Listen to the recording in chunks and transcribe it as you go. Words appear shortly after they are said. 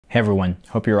Hey everyone,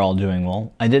 hope you're all doing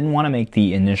well. I didn't want to make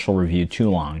the initial review too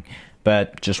long,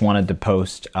 but just wanted to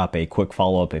post up a quick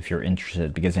follow-up if you're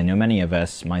interested, because I know many of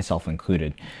us, myself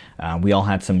included, we all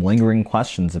had some lingering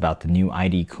questions about the new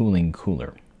ID cooling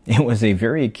cooler. It was a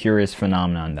very curious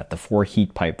phenomenon that the 4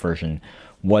 heat pipe version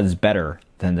was better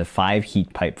than the 5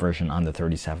 heat pipe version on the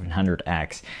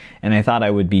 3700X, and I thought I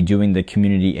would be doing the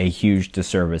community a huge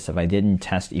disservice if I didn't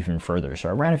test even further. So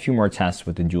I ran a few more tests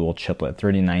with the dual chiplet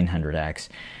 3900X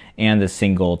and the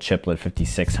single chiplet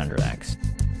 5600X.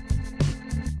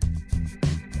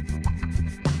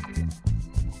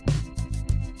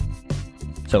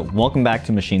 So welcome back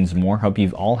to Machines More. Hope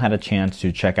you've all had a chance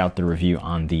to check out the review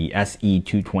on the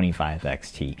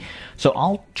SE-225-XT. So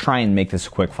I'll try and make this a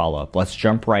quick follow-up. Let's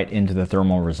jump right into the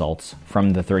thermal results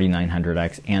from the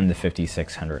 3900X and the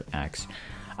 5600X.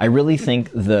 I really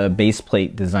think the base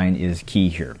plate design is key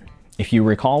here. If you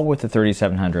recall with the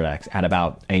 3700X at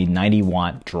about a 90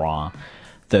 watt draw,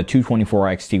 the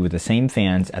 224XT with the same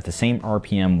fans at the same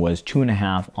RPM was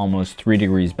 2.5, almost 3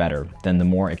 degrees better than the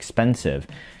more expensive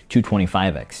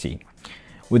 225XT.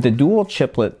 With the dual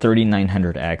chiplet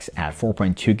 3900X at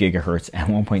 4.2 gigahertz and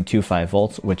 1.25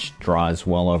 volts, which draws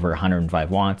well over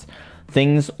 105 watts,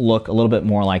 things look a little bit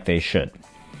more like they should.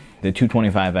 The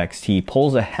 225XT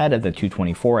pulls ahead of the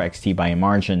 224XT by a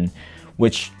margin,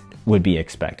 which would be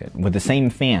expected. With the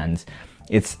same fans,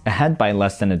 it's ahead by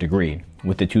less than a degree.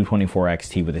 With the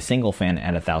 224XT with a single fan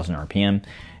at 1000 RPM,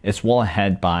 it's well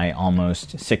ahead by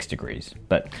almost 6 degrees.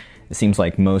 But it seems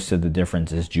like most of the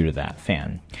difference is due to that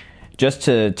fan. Just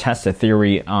to test a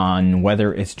theory on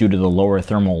whether it's due to the lower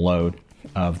thermal load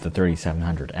of the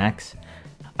 3700X,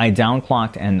 I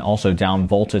downclocked and also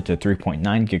downvolted to 3.9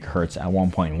 gigahertz at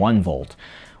 1.1 volt,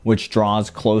 which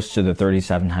draws close to the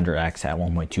 3700X at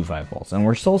 1.25 volts. And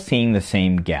we're still seeing the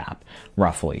same gap,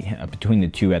 roughly, between the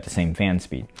two at the same fan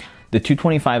speed. The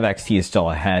 225XT is still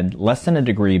ahead, less than a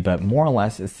degree, but more or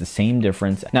less it's the same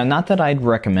difference. Now, not that I'd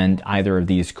recommend either of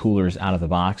these coolers out of the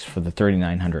box for the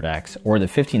 3900X or the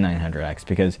 5900X,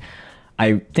 because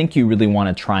I think you really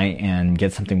want to try and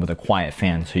get something with a quiet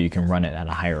fan so you can run it at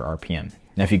a higher RPM.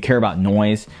 Now, if you care about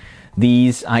noise,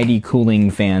 these ID cooling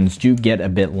fans do get a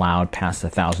bit loud past the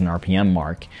 1000 RPM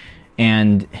mark,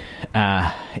 and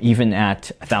even at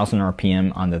 1000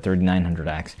 RPM on the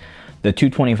 3900X, the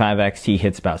 225XT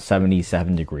hits about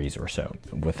 77 degrees or so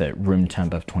with a room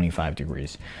temp of 25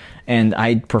 degrees. And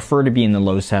I'd prefer to be in the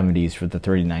low 70s for the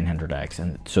 3900X,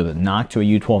 and so the knock to a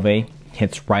U12A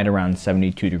hits right around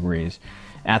 72 degrees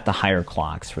at the higher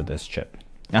clocks for this chip.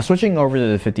 Now, switching over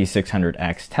to the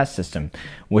 5600X test system,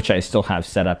 which I still have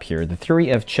set up here, the theory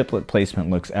of chiplet placement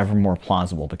looks ever more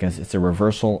plausible because it's a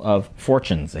reversal of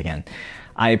fortunes again.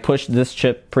 I pushed this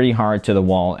chip pretty hard to the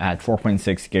wall at 4.6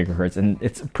 gigahertz, and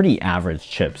it's a pretty average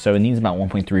chip, so it needs about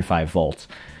 1.35 volts,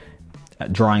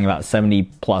 drawing about 70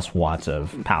 plus watts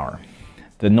of power.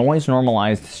 The noise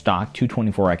normalized stock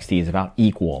 224XT is about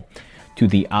equal to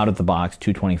the out-of-the-box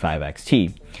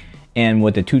 225XT. And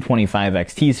with the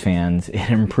 225XT's fans, it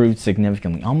improved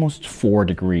significantly, almost 4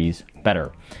 degrees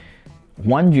better.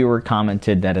 One viewer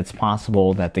commented that it's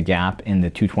possible that the gap in the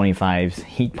 225's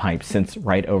heat pipe sits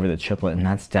right over the chiplet, and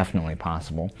that's definitely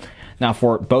possible. Now,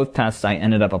 for both tests, I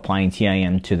ended up applying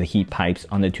TIM to the heat pipes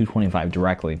on the 225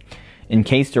 directly, in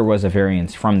case there was a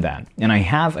variance from that. And I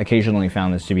have occasionally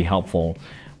found this to be helpful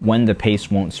when the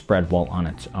paste won't spread well on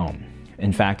its own.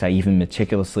 In fact, I even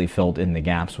meticulously filled in the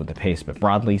gaps with the paste, but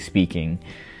broadly speaking,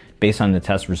 based on the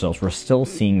test results, we're still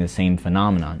seeing the same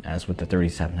phenomenon as with the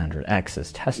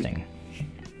 3700X's testing.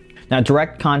 Now,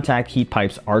 direct contact heat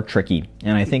pipes are tricky,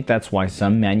 and I think that's why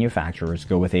some manufacturers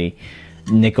go with a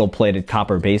nickel-plated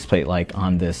copper base plate like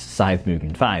on this Scythe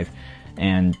Mugen 5,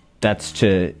 and that's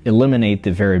to eliminate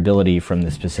the variability from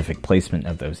the specific placement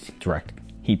of those direct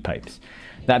heat pipes.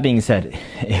 That being said,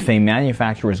 if a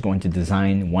manufacturer is going to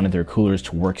design one of their coolers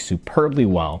to work superbly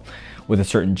well with a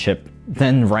certain chip,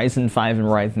 then Ryzen 5 and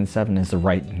Ryzen 7 is the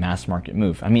right mass market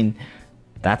move. I mean,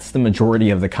 that's the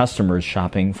majority of the customers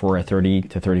shopping for a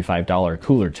 $30 to $35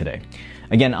 cooler today.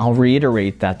 Again, I'll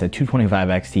reiterate that the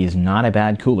 225XT is not a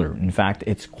bad cooler. In fact,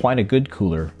 it's quite a good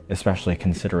cooler, especially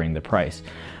considering the price.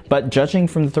 But judging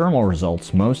from the thermal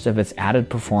results, most of its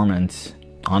added performance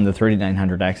on the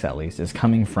 3900X at least is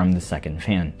coming from the second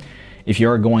fan. If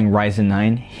you're going Ryzen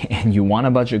 9 and you want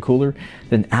a budget cooler,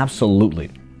 then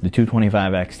absolutely, the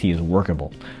 225XT is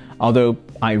workable. Although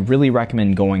I really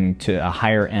recommend going to a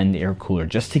higher end air cooler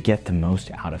just to get the most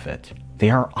out of it.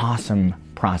 They are awesome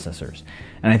processors,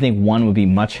 and I think one would be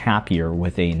much happier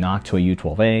with a knock to a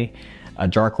U12A, a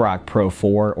Dark Rock Pro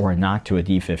 4 or a Noctua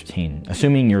D15,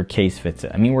 assuming your case fits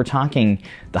it. I mean, we're talking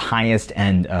the highest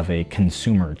end of a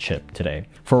consumer chip today.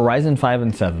 For Ryzen 5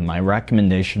 and 7, my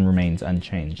recommendation remains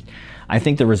unchanged. I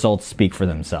think the results speak for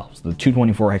themselves. The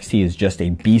 224XT is just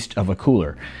a beast of a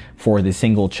cooler for the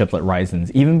single chiplet Ryzens,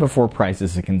 even before price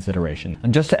is a consideration.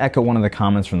 And just to echo one of the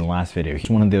comments from the last video,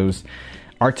 one of those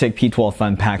Arctic P12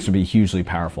 fun packs would be hugely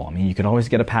powerful. I mean, you could always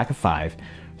get a pack of 5,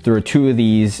 throw 2 of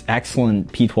these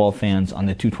excellent P12 fans on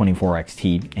the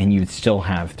 224XT, and you'd still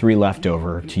have 3 left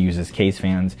over to use as case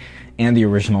fans and the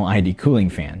original ID cooling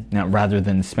fan. Now, rather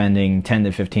than spending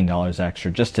 $10 to $15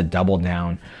 extra just to double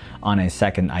down on a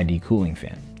second ID cooling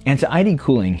fan. And to ID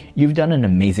cooling, you've done an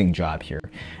amazing job here,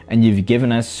 and you've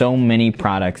given us so many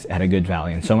products at a good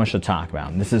value and so much to talk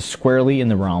about. And this is squarely in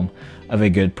the realm of a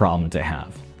good problem to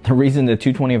have. The reason the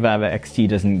 225XT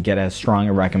doesn't get as strong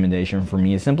a recommendation for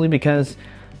me is simply because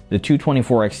the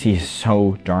 224XT is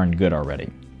so darn good already.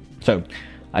 So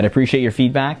I'd appreciate your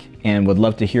feedback and would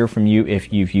love to hear from you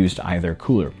if you've used either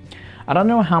cooler. I don't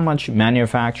know how much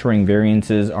manufacturing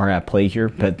variances are at play here,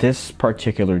 but this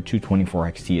particular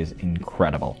 224XT is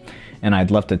incredible. And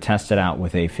I'd love to test it out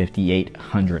with a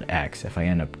 5800X if I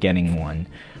end up getting one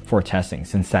for testing,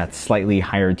 since that slightly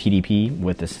higher TDP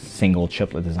with this single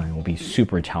chiplet design will be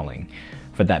super telling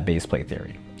for that base plate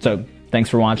theory. So thanks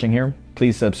for watching here.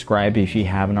 Please subscribe if you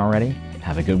haven't already.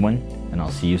 Have a good one, and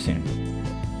I'll see you soon.